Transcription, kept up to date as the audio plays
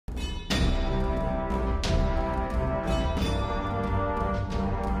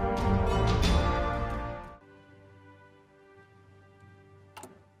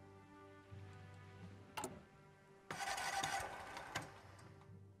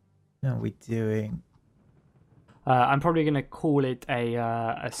How are we doing? I'm probably gonna call it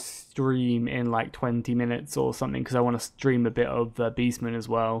a stream in like 20 minutes or something because I want to stream a bit of Beastman as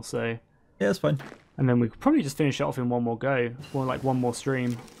well. So, Yeah, that's fine. and then we could probably just finish it off in one more go, or like one more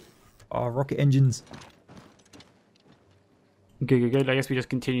stream. Oh, rocket engines. Good, good, good. I guess we just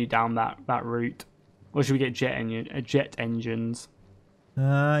continue down that route, or should we get jet engines?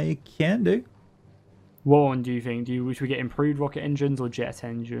 You can do. What one do you think? Should we get improved rocket engines or jet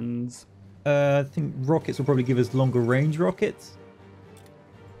engines? I think rockets will probably give us longer range rockets.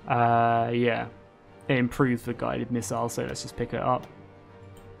 Yeah, it improves the guided missile, so let's just pick it up.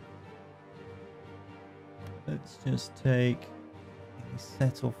 Let's just take a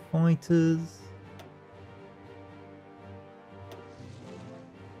set of fighters.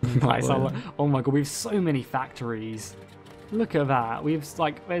 Nice. Oh my god, we have so many factories. Look at that. We have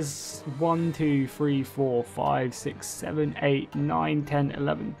like there's 1, 2, 3, 4, 5, 6, 7, 8, 9, 10,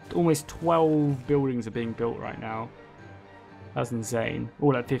 11, almost 12 buildings are being built right now. That's insane.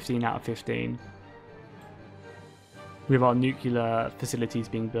 All at 15 out of 15. We have our nuclear facilities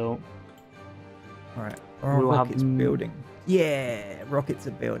being built. Alright. We'll Rockets have building. Yeah, rockets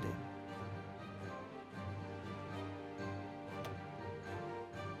are building.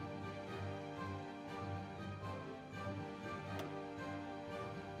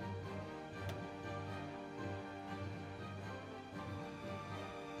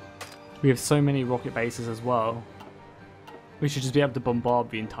 We have so many rocket bases as well. We should just be able to bombard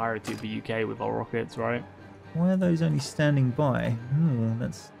the entirety of the UK with our rockets, right? Why are those only standing by? Hmm,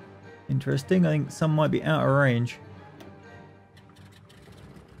 that's interesting. I think some might be out of range.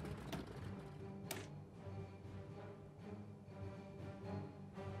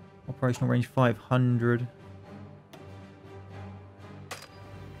 Operational range 500.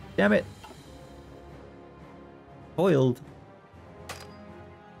 Damn it! Foiled.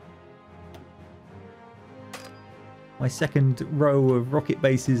 My second row of rocket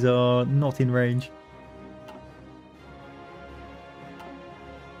bases are not in range.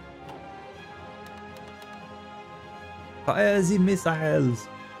 Fire the missiles!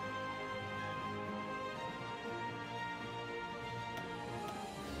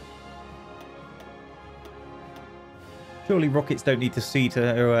 Surely rockets don't need to see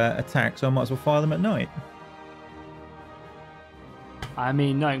to attack, so I might as well fire them at night. I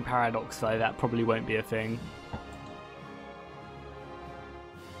mean, knowing Paradox though, that probably won't be a thing.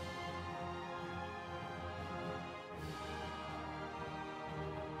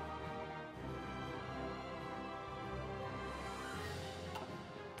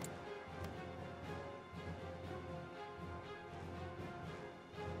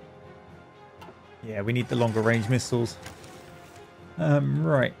 Yeah, we need the longer range missiles.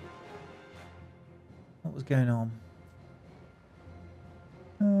 Right. What was going on?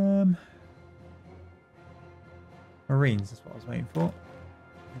 Marines, that's what I was waiting for. Here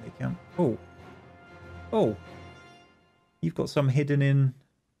they come. Oh. Oh. You've got some hidden in...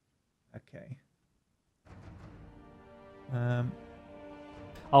 Okay.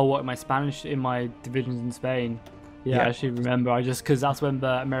 Oh, what, my Spanish in my divisions in Spain? Yeah, Yeah. I actually remember. Because that's when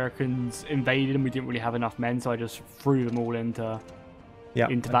the Americans invaded and we didn't really have enough men, so I just threw them all into Yeah,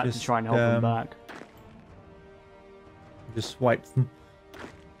 that to try and help them back. Just swiped them.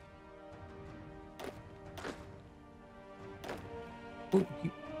 Oh,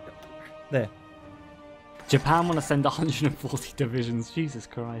 there. Japan want to send 140 divisions. Jesus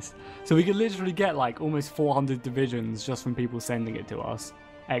Christ. So we could literally get like almost 400 divisions just from people sending it to us.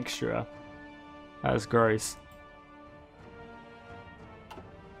 Extra. That's gross.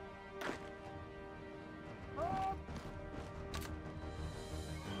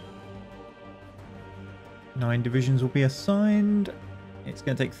 Nine divisions will be assigned. It's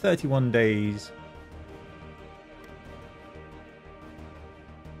going to take 31 days.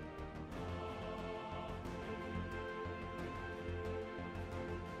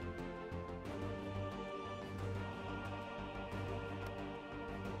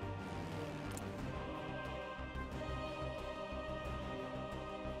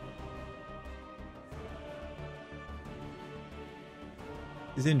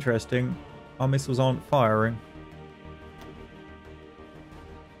 It's interesting. Our missiles aren't firing.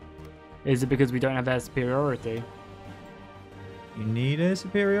 Is it because we don't have air superiority? You need air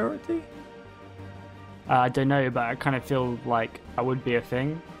superiority? I don't know, but I kind of feel like that would be a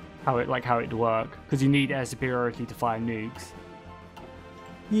thing. How it'd work. Because you need air superiority to fire nukes.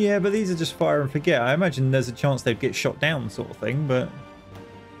 Yeah, but these are just fire and forget. I imagine there's a chance they'd get shot down sort of thing, but...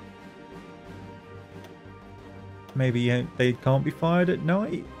 Maybe they can't be fired at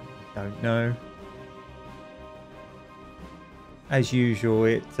night? Don't know. as usual,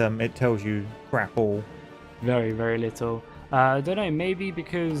 it tells you crap all. Very, very little. I don't know, maybe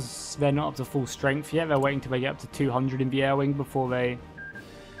because they're not up to full strength yet. They're waiting till they get up to 200 in the air wing before they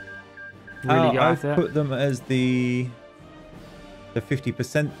really go I've at it. put them as the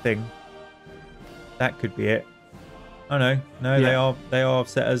 50% thing. That could be it. Oh no, Yeah. they are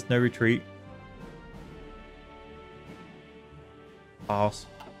set as no retreat. Pass.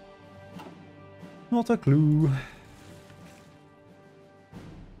 Not a clue.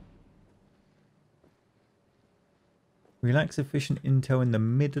 Relax efficient intel in the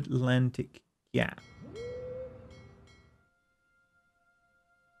mid-Atlantic gap.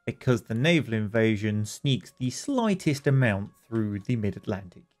 Because the naval invasion sneaks the slightest amount through the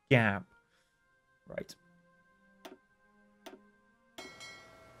mid-Atlantic gap. Right.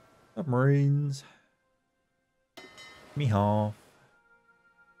 Submarines. Me half.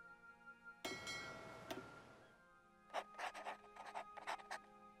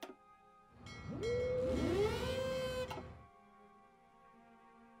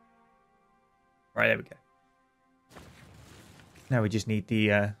 Right, there we go. Now we just need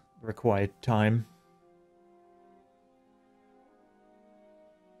the required time.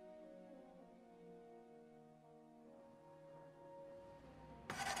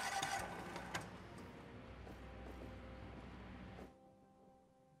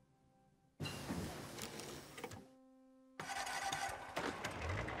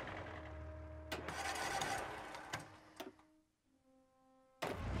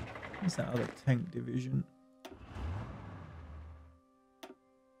 What's that other tank division?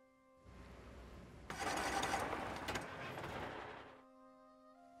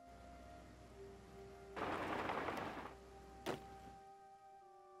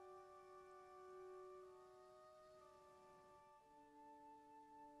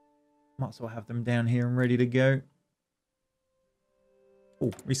 Might as well have them down here and ready to go.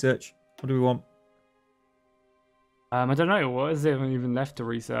 Oh, research. What do we want? I don't know, what is there even left to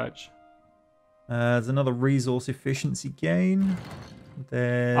research? There's another resource efficiency gain.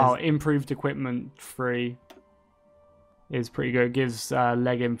 There's... Oh, improved equipment 3 is pretty good. Gives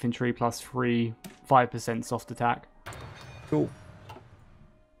leg infantry plus 5% soft attack. Cool.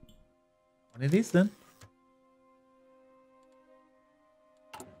 What it is then?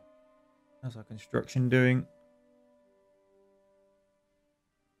 How's our construction doing?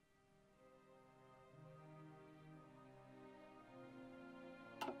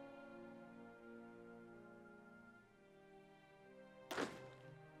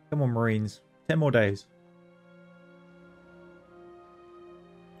 Come on, Marines. 10 more days.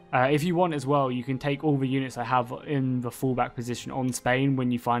 If you want as well, you can take all the units I have in the fallback position on Spain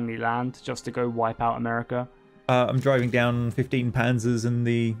when you finally land, just to go wipe out America. I'm driving down 15 Panzers and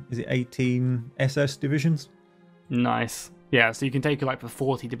the, is it 18 SS divisions? Nice. Yeah, so you can take like the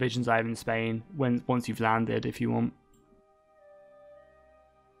 40 divisions I have in Spain once you've landed, if you want.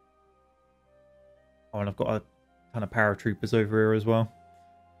 Oh, and I've got a ton of paratroopers over here as well.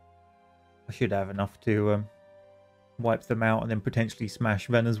 I should have enough to wipe them out and then potentially smash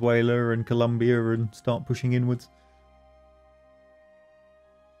Venezuela and Colombia and start pushing inwards.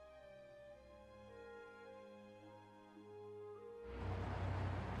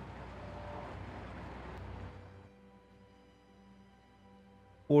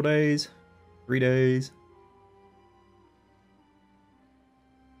 Four days, 3 days.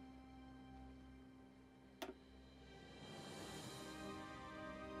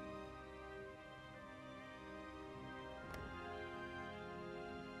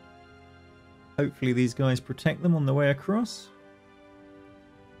 Hopefully these guys protect them on the way across.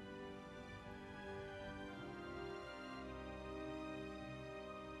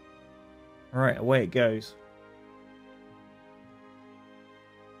 Alright, away it goes.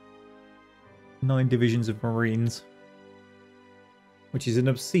 9 divisions of Marines. Which is an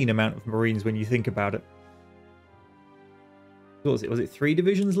obscene amount of Marines when you think about it. What was it? Was it 3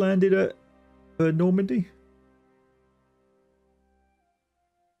 divisions landed at Normandy?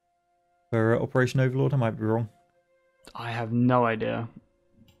 For Operation Overlord? I might be wrong. I have no idea.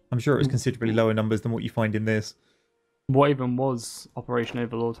 I'm sure it was considerably lower numbers than what you find in this. What even was Operation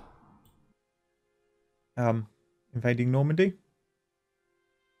Overlord? Invading Normandy?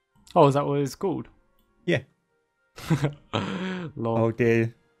 Oh, is that what it's called? Yeah. Lol. Oh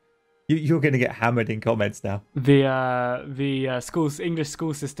dear. You're going to get hammered in comments now. The English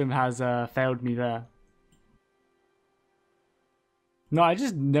school system has failed me there. No, I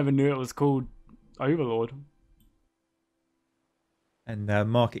just never knew it was called Overlord. And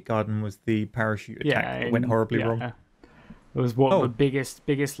Market Garden was the parachute attack that went horribly wrong. It was the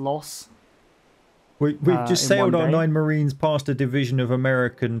biggest loss? We've just in sailed one our day. 9 Marines past a division of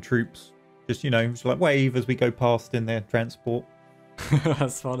American troops. Just, just like wave as we go past in their transport.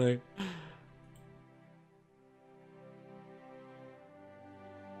 That's funny.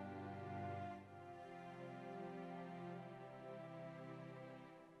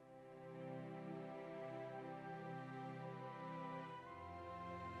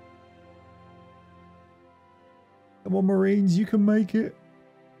 Come on, Marines, you can make it.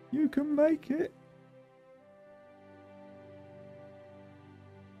 You can make it.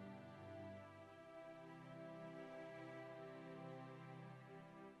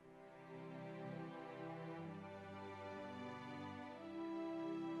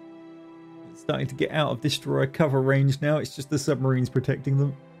 It's starting to get out of destroyer cover range now. It's just the submarines protecting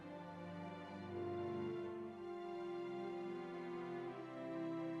them.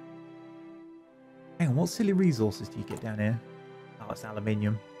 Hang on, what silly resources do you get down here? Oh, it's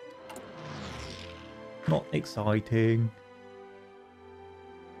aluminium. Not exciting.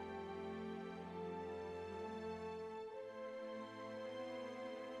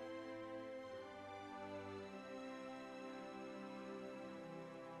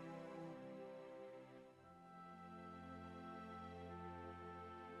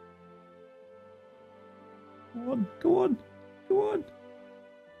 Go on, go on, go on.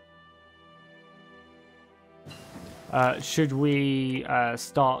 Should we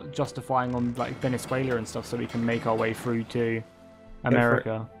start justifying on like Venezuela and stuff so we can make our way through to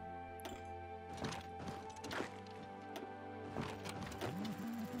America?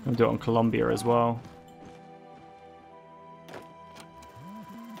 We'll do it on Colombia as well.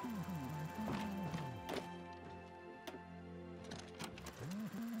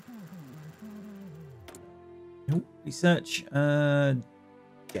 Nope. Research. Jet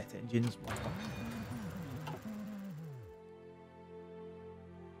engines.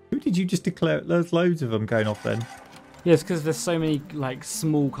 Who did you just declare? There's loads of them going off then. Yeah, it's because there's so many like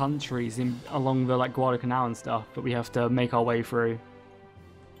small countries along the like Guadalcanal and stuff that we have to make our way through.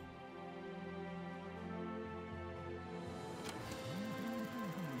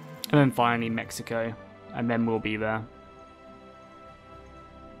 And then finally Mexico, and then we'll be there.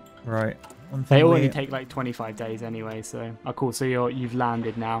 Right. They only take like 25 days anyway, so cool. So you've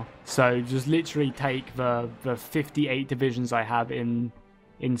landed now. So just literally take the 58 divisions I have in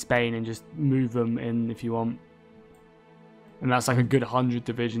Spain and just move them in if you want. And that's like a good 100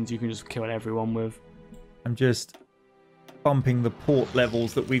 divisions you can just kill everyone with. I'm just bumping the port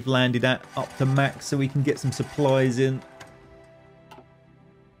levels that we've landed at up to max so we can get some supplies in.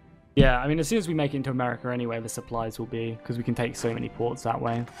 Yeah, I mean, as soon as we make it into America anyway, the supplies will be, because we can take so many ports that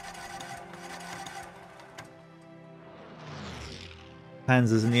way.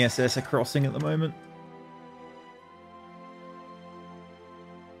 Panzers and the SS are crossing at the moment.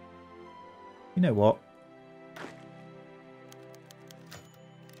 You know what?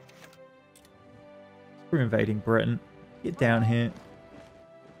 We're invading Britain. Get down here.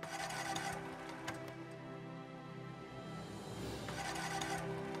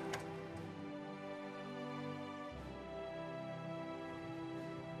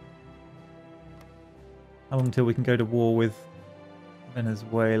 How long until we can go to war with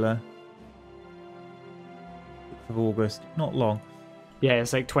Venezuela? 6th of August. Not long. Yeah,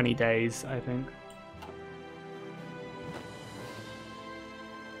 it's like 20 days, I think.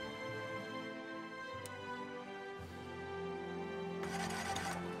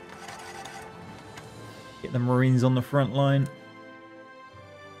 Get the Marines on the front line.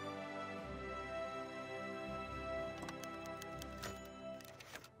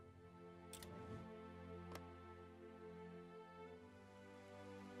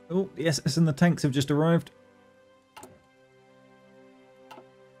 Oh, the SS and the tanks have just arrived.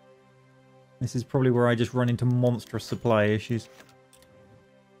 This is probably where I just run into monstrous supply issues.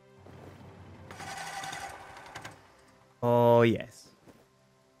 Oh, yes.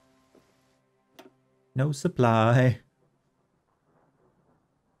 No supply.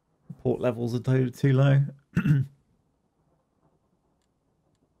 Port levels are too low.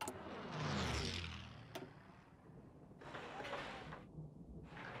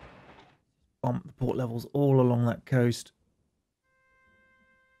 Bump the port levels all along that coast.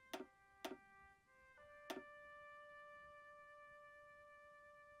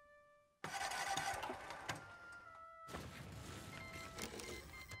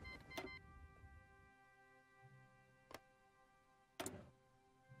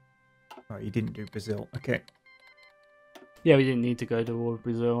 Right, you didn't do Brazil. Okay. Yeah, we didn't need to go to war with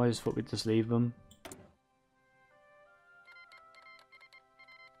Brazil. I just thought we'd just leave them.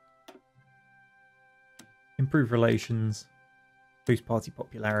 Improve relations boost party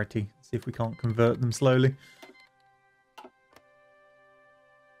popularity. See if we can't convert them slowly.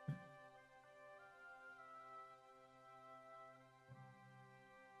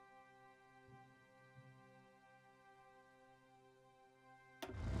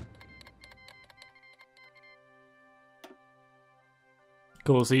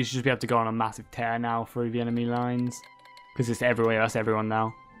 Cool, so you should just be able to go on a massive tear now through the enemy lines. Because it's everywhere, that's everyone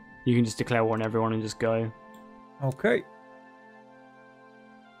now. You can just declare war on everyone and just go. Okay.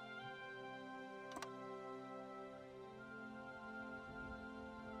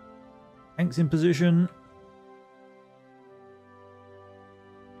 Tanks in position.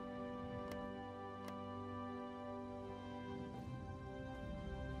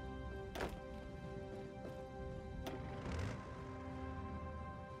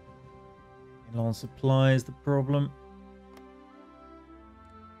 On supply is the problem.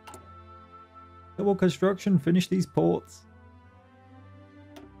 Civil construction, finish these ports.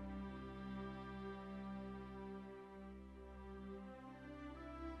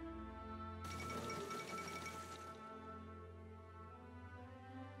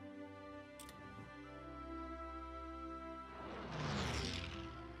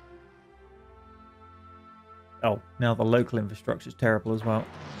 Oh, now the local infrastructure is terrible as well.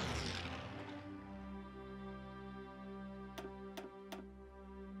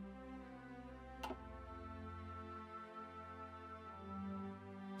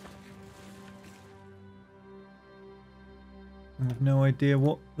 I have no idea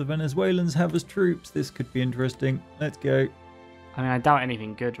what the Venezuelans have as troops. This could be interesting. Let's go. I mean, I doubt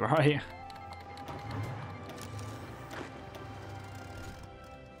anything good, right?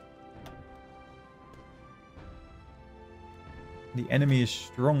 The enemy is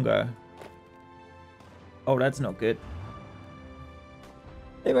stronger. Oh, that's not good.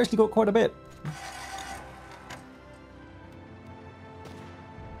 They've actually got quite a bit.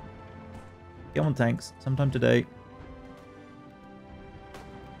 Come on, tanks. Sometime today.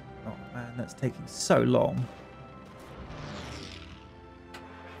 Oh, man, that's taking so long.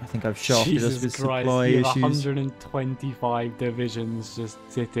 I think I've shafted us with supply you have issues. 125 divisions just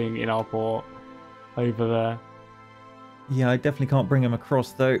sitting in our port over there. Yeah, I definitely can't bring them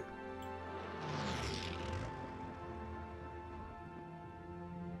across, though.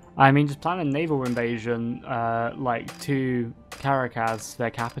 I mean, just plan a naval invasion, like to Caracas, their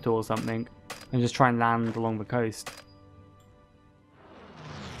capital or something, and just try and land along the coast.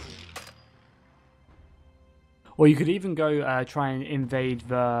 Or you could even go try and invade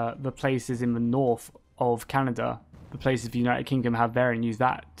the places in the north of Canada, the places the United Kingdom have there, and use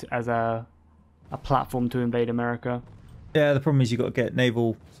that as a platform to invade America. Yeah, the problem is you've got to get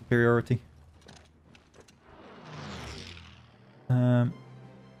naval superiority. Alright.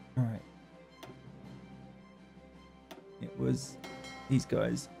 It was these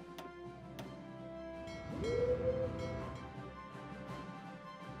guys.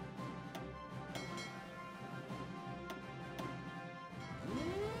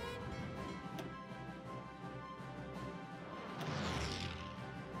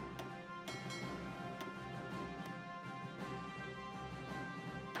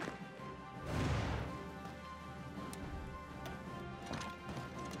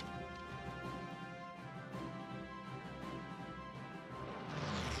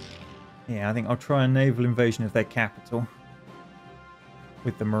 Yeah, I think I'll try a naval invasion of their capital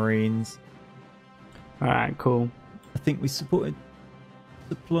with the Marines. Alright, cool. I think we supported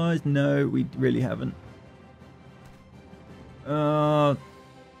supplies. No, we really haven't. Balls.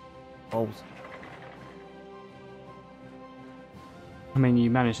 I mean, you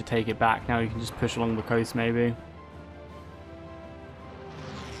managed to take it back. Now you can just push along the coast, maybe.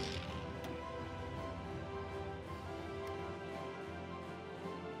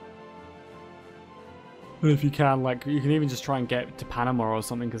 And if you can, like, you can even just try and get to Panama or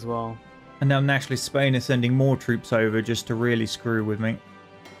something as well. And now naturally Spain is sending more troops over just to really screw with me.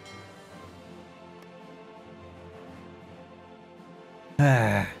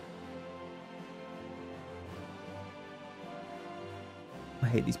 I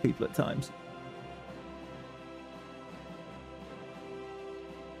hate these people at times.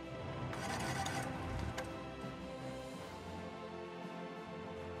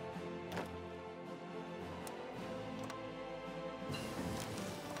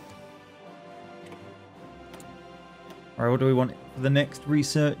 Alright, what do we want for the next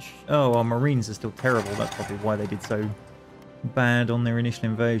research? Oh, our Marines are still terrible. That's probably why they did so bad on their initial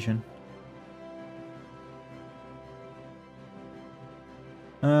invasion.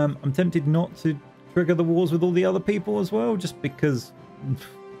 I'm tempted not to trigger the wars with all the other people as well, just because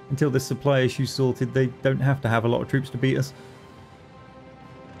until this supply issue sorted, they don't have to have a lot of troops to beat us.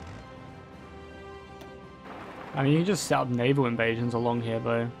 I mean, you can just set up naval invasions along here,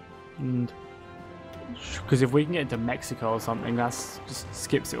 though. And because if we can get into Mexico or something, that's just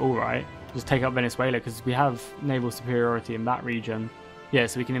skips it all, right? Just take up Venezuela, because we have naval superiority in that region. Yeah,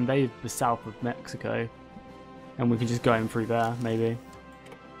 so we can invade the south of Mexico, and we can just go in through there, maybe.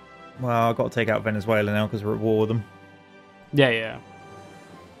 Well, I've got to take out Venezuela now because we're at war with them. Yeah, yeah.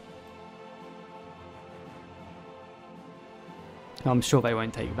 I'm sure they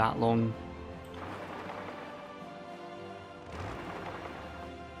won't take that long.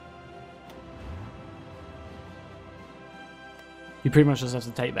 You pretty much just have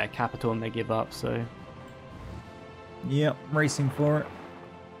to take their capital and they give up, so... Yep, racing for it.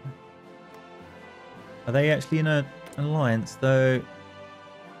 Are they actually in an alliance, though?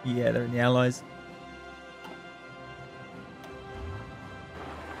 Yeah, they're in the Allies.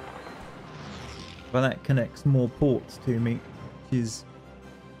 Well, that connects more ports to me, which is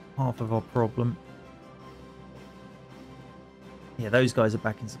half of our problem. Yeah, those guys are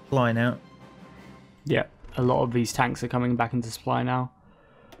back in supply now. Yeah, a lot of these tanks are coming back into supply now,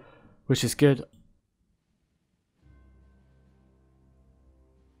 which is good.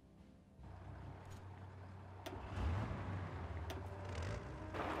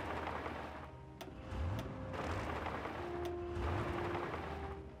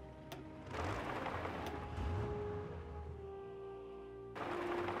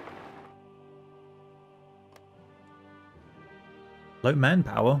 Low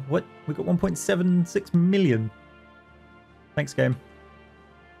manpower? What? We got 1.76 million. Thanks, game.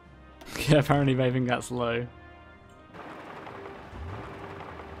 Yeah, apparently they think that's low.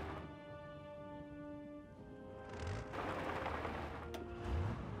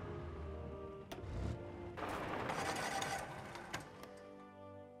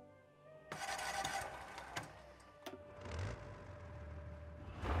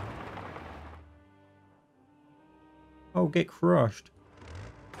 Oh, get crushed.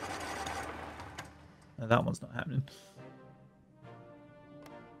 No, that one's not happening.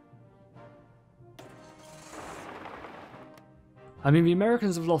 I mean, the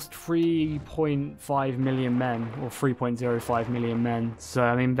Americans have lost 3.5 million men, or 3.05 million men. So,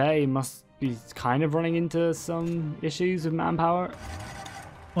 I mean, they must be kind of running into some issues with manpower.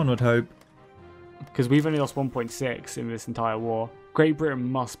 One would hope. Because we've only lost 1.6 in this entire war. Great Britain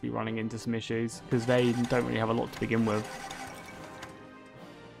must be running into some issues, because they don't really have a lot to begin with.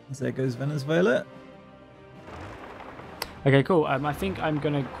 So there goes Venezuela. Okay, cool. I think I'm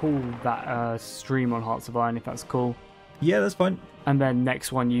going to call that stream on Hearts of Iron, if that's cool. Yeah, that's fine. And then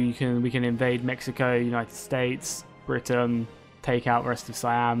next one, we can invade Mexico, United States, Britain, take out the rest of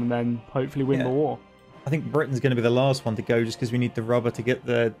Siam, and then hopefully win the war. I think Britain's going to be the last one to go just because we need the rubber to get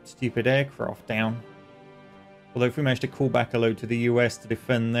the stupid aircraft down. Although if we manage to call back a load to the US to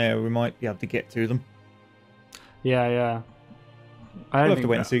defend there, we might be able to get to them. Yeah, yeah. We'll have to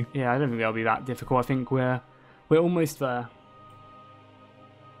wait and see. Yeah, I don't think that'll be that difficult. I think we're almost there.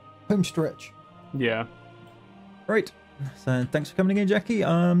 Home stretch. Yeah. Right. So thanks for coming again, Jackie.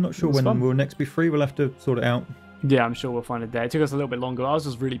 I'm not sure when we'll next be free. We'll have to sort it out. Yeah, I'm sure we'll find a day. It took us a little bit longer. I was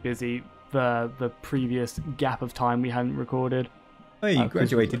just really busy. The previous gap of time we hadn't recorded. Oh, you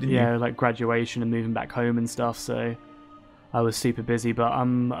graduated, didn't you? Yeah, like graduation and moving back home and stuff. So I was super busy, but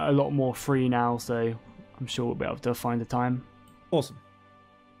I'm a lot more free now. So I'm sure we'll be able to find a time. Awesome.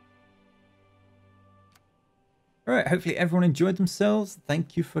 All right. Hopefully everyone enjoyed themselves.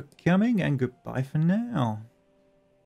 Thank you for coming, and goodbye for now.